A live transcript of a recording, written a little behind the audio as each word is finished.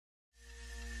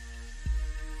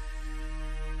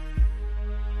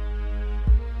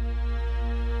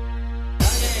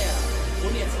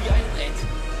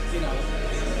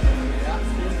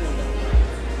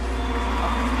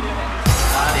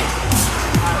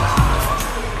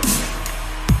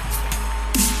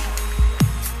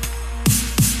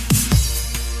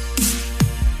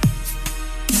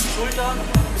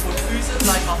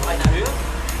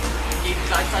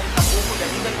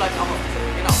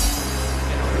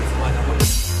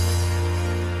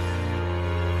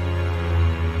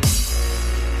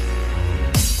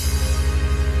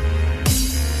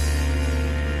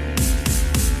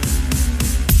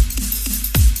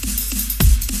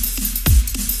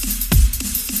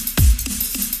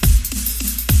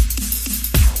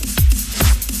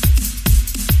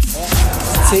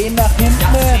Zehen nach hinten,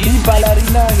 wie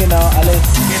Ballerina, genau, alles.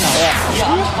 Genau. Ja. Hier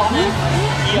anspannen,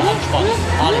 hier anspannen.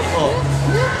 Alles so.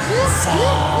 So.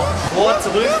 Vor,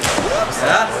 zurück.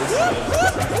 Ja.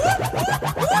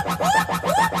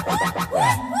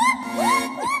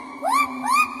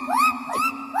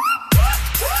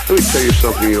 Let me tell you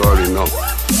something you already know.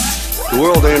 The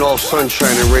world ain't all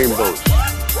sunshine and rainbows.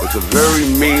 It's a very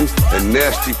mean and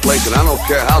nasty place, and I don't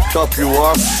care how tough you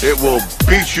are, it will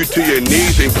beat you to your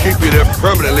knees and keep you there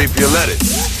permanently if you let it.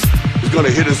 It's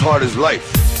gonna hit as hard as life.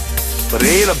 But it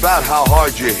ain't about how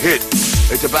hard you hit.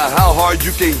 It's about how hard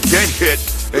you can get hit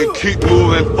and keep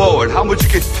moving forward. How much you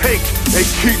can take and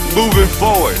keep moving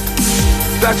forward.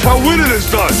 That's how winning is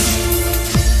done.